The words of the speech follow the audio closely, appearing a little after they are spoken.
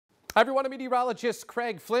Hi everyone, I'm meteorologist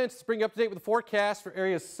Craig Flint to bring you up to date with the forecast for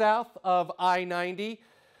areas south of I-90.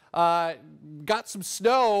 Got some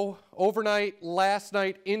snow overnight last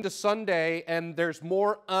night into Sunday, and there's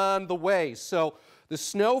more on the way. So the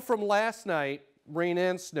snow from last night, rain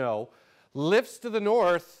and snow, lifts to the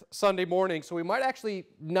north Sunday morning. So we might actually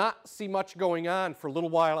not see much going on for a little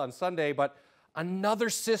while on Sunday, but another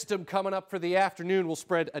system coming up for the afternoon will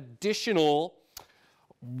spread additional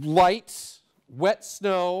light, wet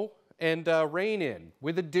snow and rain in,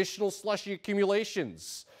 with additional slushy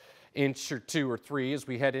accumulations, inch or two or three as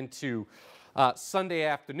we head into Sunday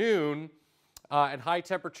afternoon, and high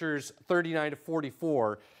temperatures 39 to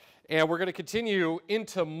 44. And we're going to continue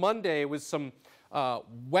into Monday with some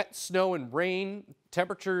wet snow and rain,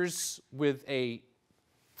 temperatures with a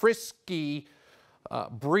frisky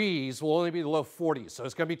breeze will only be the low 40s, so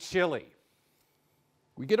it's going to be chilly.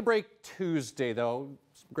 We get a break Tuesday, though,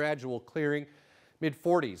 some gradual clearing,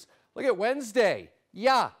 mid-40s. Look at Wednesday.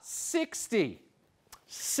 Yeah, 60.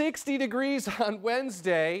 60 degrees on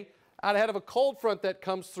Wednesday, out ahead of a cold front that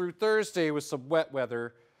comes through Thursday with some wet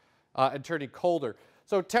weather and turning colder.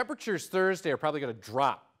 So temperatures Thursday are probably going to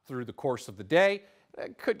drop through the course of the day.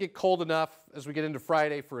 It could get cold enough as we get into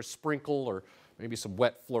Friday for a sprinkle or maybe some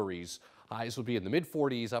wet flurries. Highs will be in the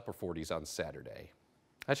mid-40s, upper 40s on Saturday.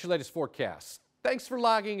 That's your latest forecast. Thanks for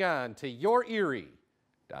logging on to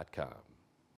YourErie.com.